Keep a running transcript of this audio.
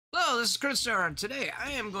Hello, this is Christopher, and today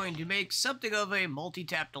I am going to make something of a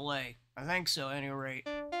multi-tap delay. I think so, at any rate.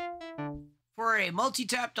 For a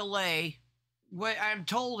multi-tap delay, what I'm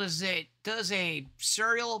told is it does a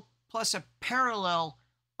serial plus a parallel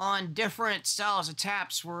on different styles of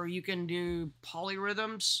taps where you can do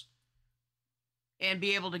polyrhythms and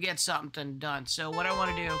be able to get something done. So what I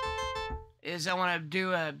want to do is I want to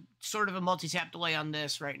do a sort of a multi-tap delay on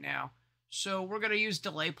this right now. So we're going to use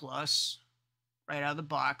delay plus right out of the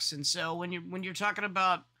box. And so when you're talking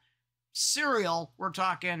about serial, we're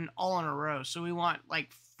talking all in a row. So we want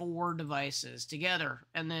like 4 devices together,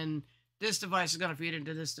 and then this device is going to feed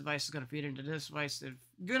into this device, is going to feed into this device, they're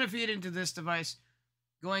going to feed into this device,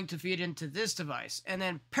 going to feed into this device. And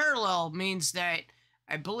then parallel means that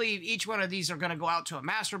I believe each one of these are going to go out to a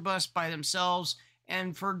master bus by themselves.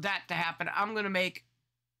 And for that to happen, I'm going to make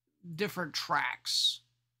different tracks.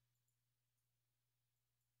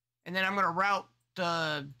 And then I'm going to route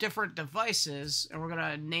the different devices, and we're going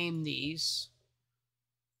to name these.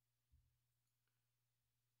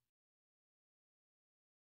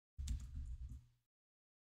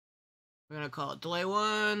 We're going to call it delay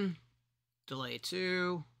 1, delay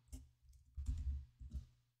 2.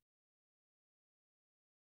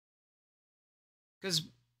 Because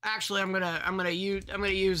actually I'm gonna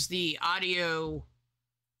use the audio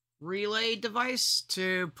relay device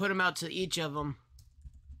to put them out to each of them.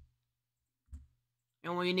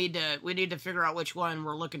 And we need to figure out which one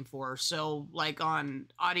we're looking for. So like on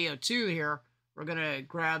audio 2 here, we're gonna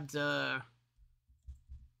grab the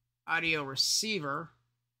audio receiver.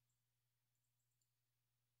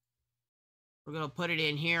 We're gonna put it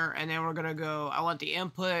in here, and then we're gonna go, I want the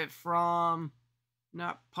input from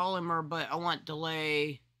not polymer, but I want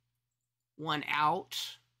delay 1 out.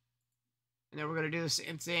 And then we're gonna do the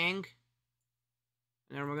same thing.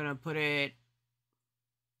 And then we're gonna put it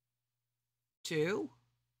 2.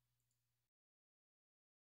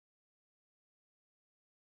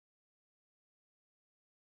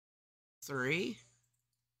 3.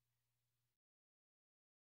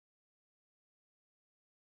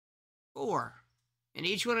 4. And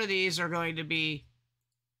each one of these are going to be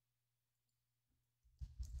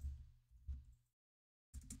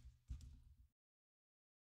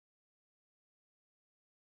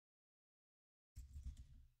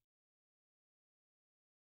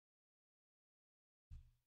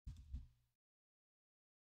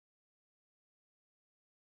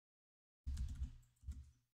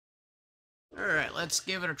Alright, let's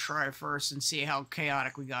give it a try first and see how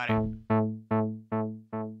chaotic we got it.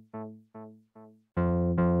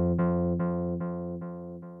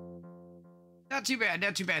 Not too bad,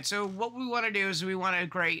 not too bad. So what we want to do is we want to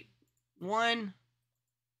create 1,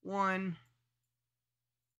 1,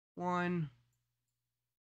 1,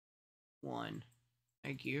 1.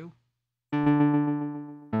 Thank you.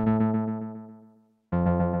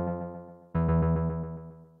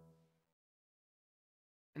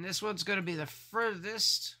 And this one's going to be the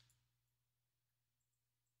furthest.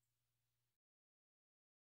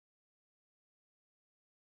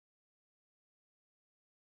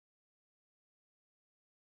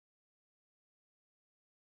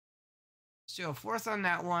 Let's do a 4th on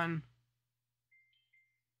that one.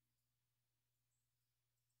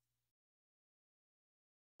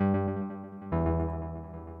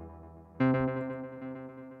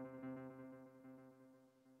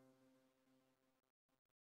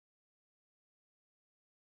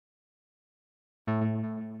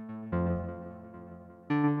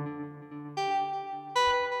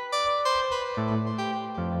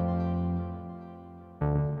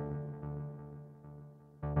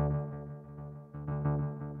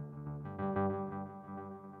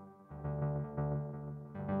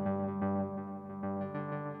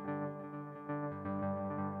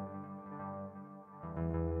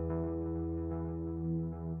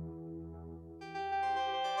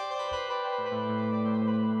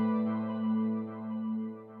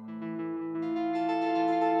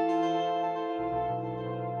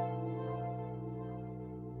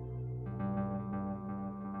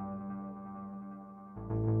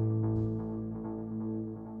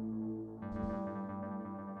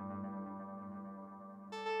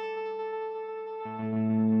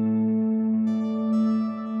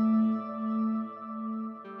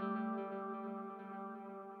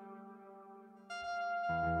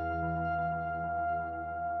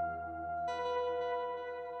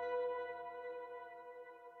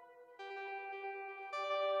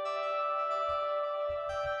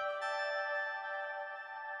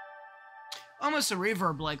 Almost a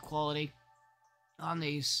reverb-like quality on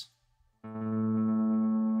these.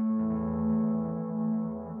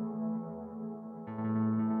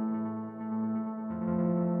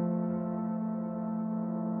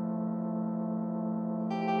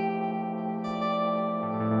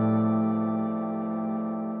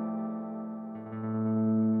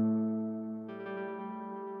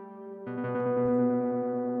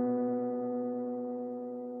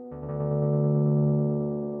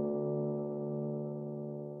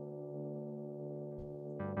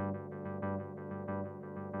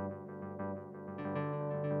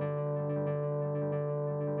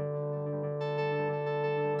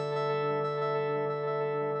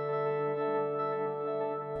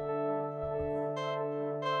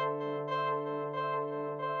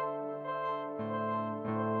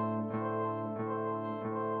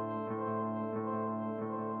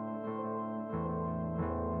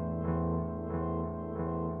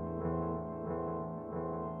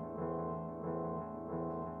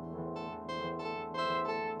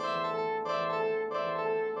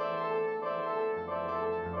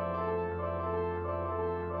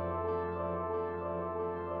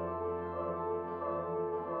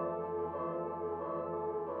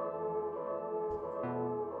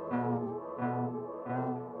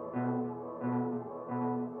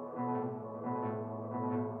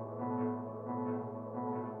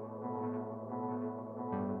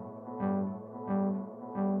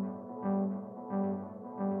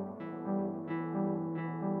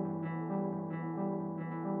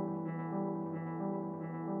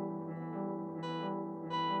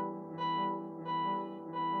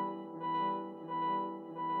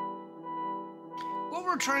 what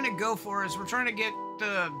we're trying to go for is we're trying to get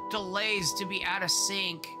the delays to be out of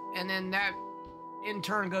sync, and then that in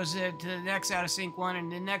turn goes into the next out of sync one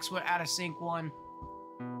and the next one out of sync one.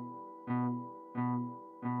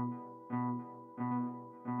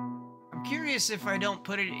 I'm curious if I don't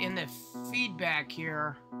put it in the feedback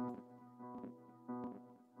here.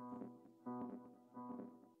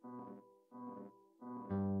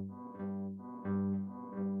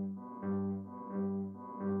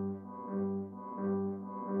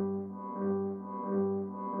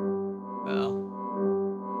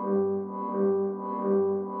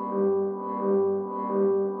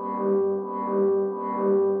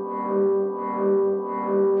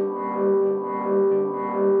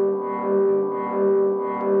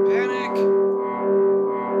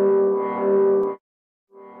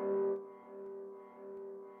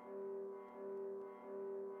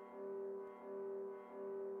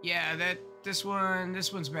 Yeah, this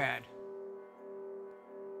one's bad.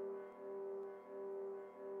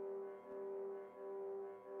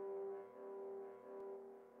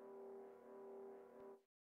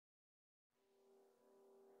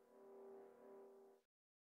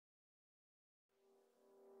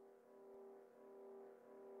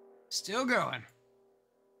 Still going.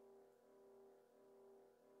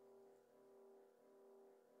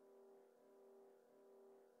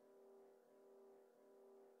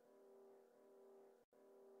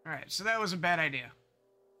 All right, so that was a bad idea.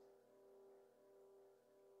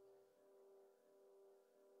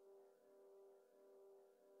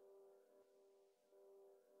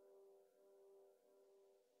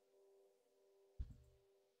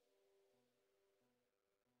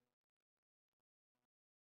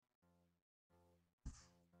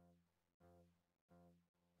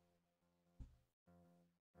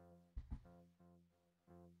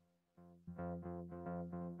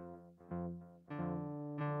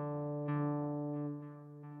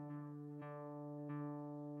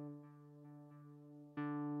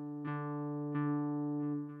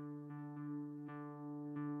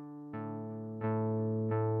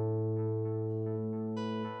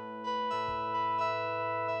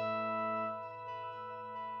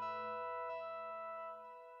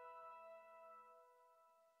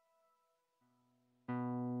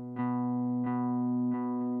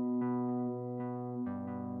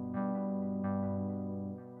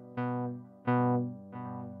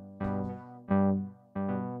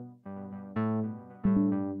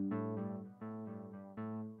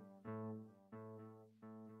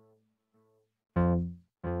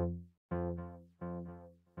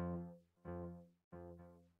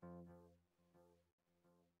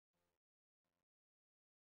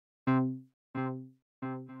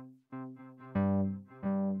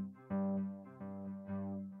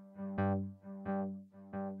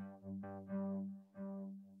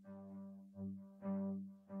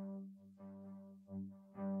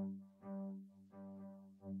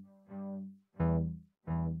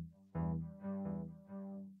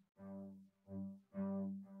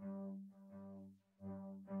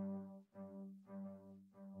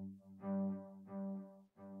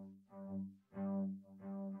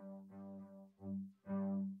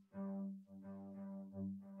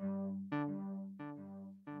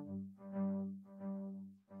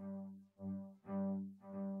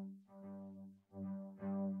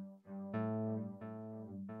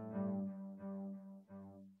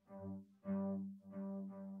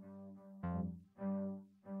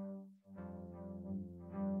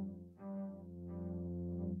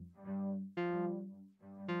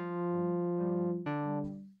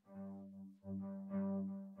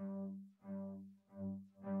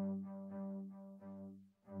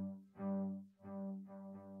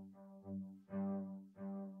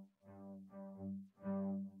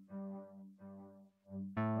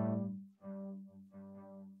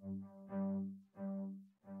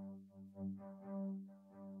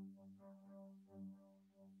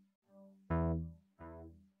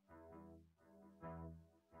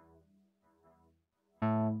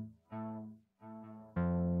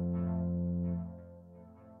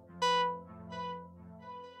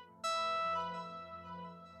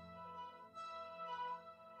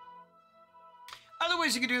 Other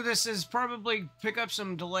ways you could do this is probably pick up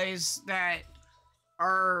some delays that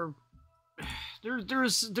are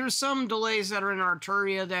there's some delays that are in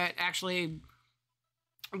Arturia that actually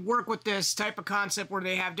work with this type of concept where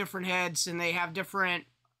they have different heads and they have different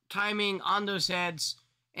timing on those heads,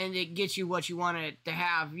 and it gets you what you want it to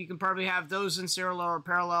have. You can probably have those in serial or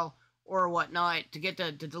parallel or whatnot to get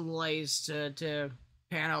the delays to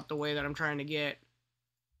pan out the way that I'm trying to get.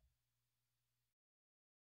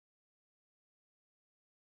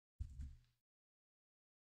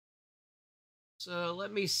 So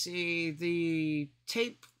let me see. The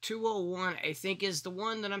tape 201, I think, is the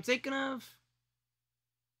one that I'm thinking of.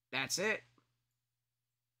 That's it.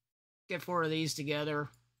 Get 4 of these together.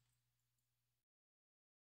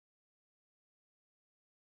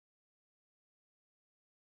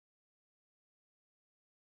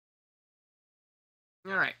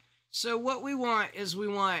 All right. So what we want is we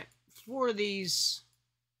want 4 of these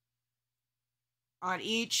on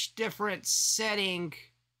each different setting.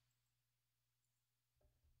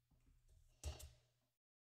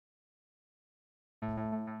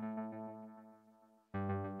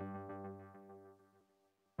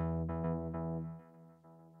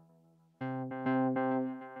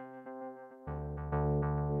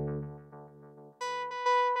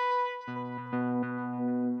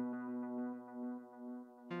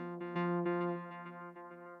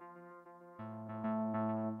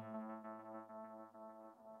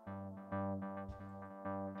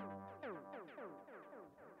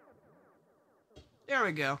 There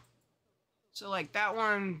we go. So like that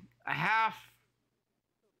one, a half.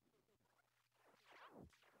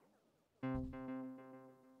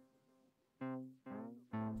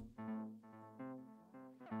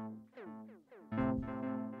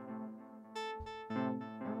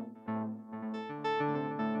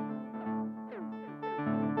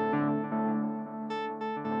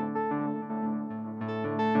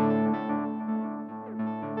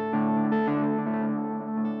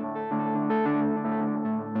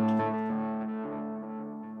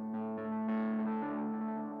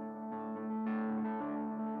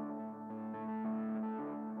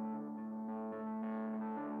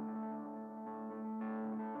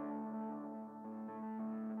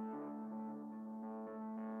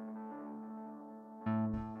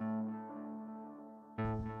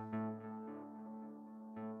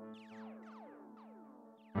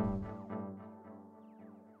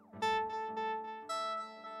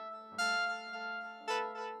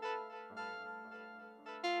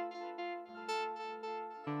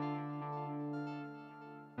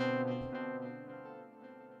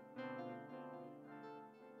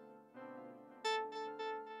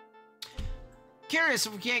 Curious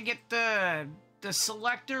if we can't get the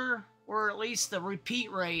selector or at least the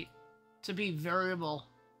repeat rate to be variable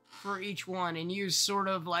for each one and use sort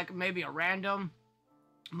of like maybe a random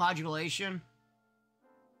modulation.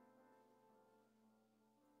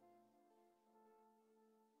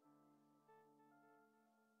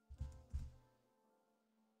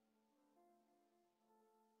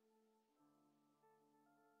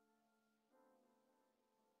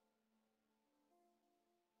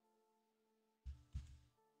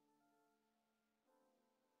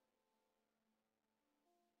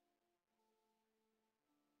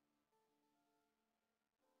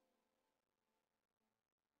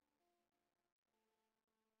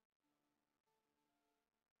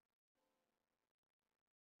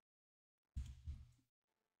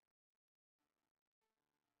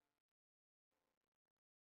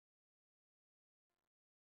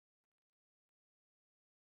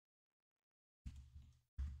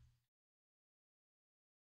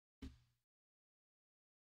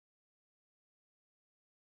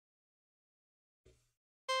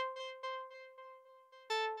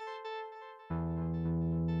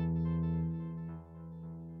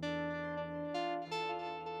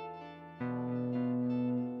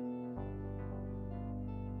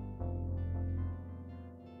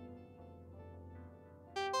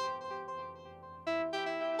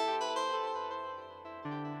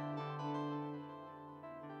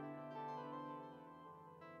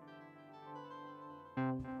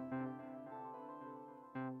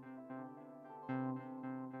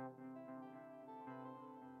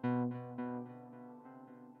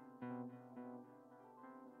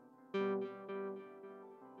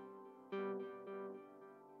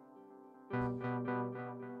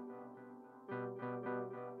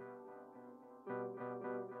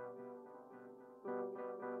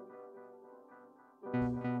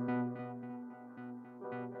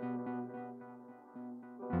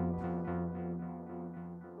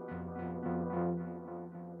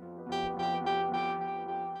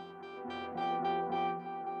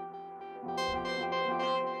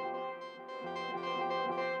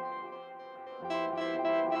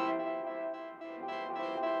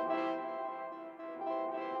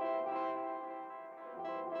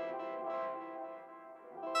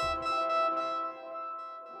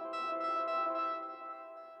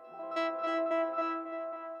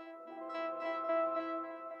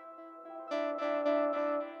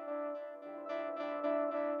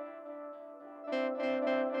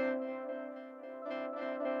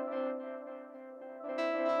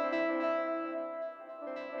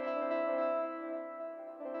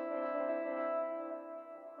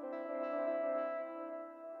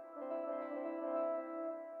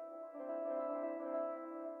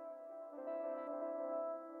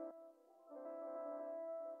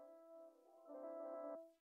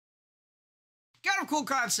 kind of cool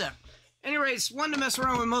concept. Anyways, wanted to mess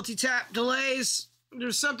around with multi-tap delays.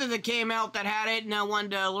 There's something that came out that had it, and I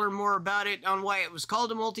wanted to learn more about it on why it was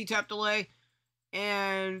called a multi-tap delay.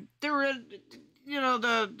 And there were, you know,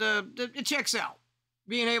 it checks out.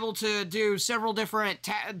 Being able to do several different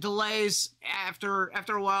delays after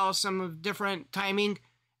a while, some of different timing,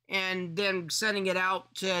 and then sending it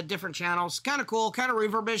out to different channels. Kind of cool, kind of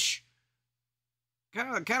reverbish.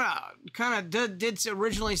 Kind of did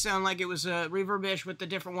originally sound like it was reverbish with the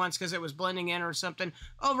different ones because it was blending in or something.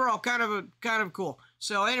 Overall, kind of cool.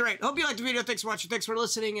 So, at any rate, hope you liked the video. Thanks for watching. Thanks for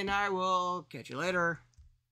listening, and I will catch you later.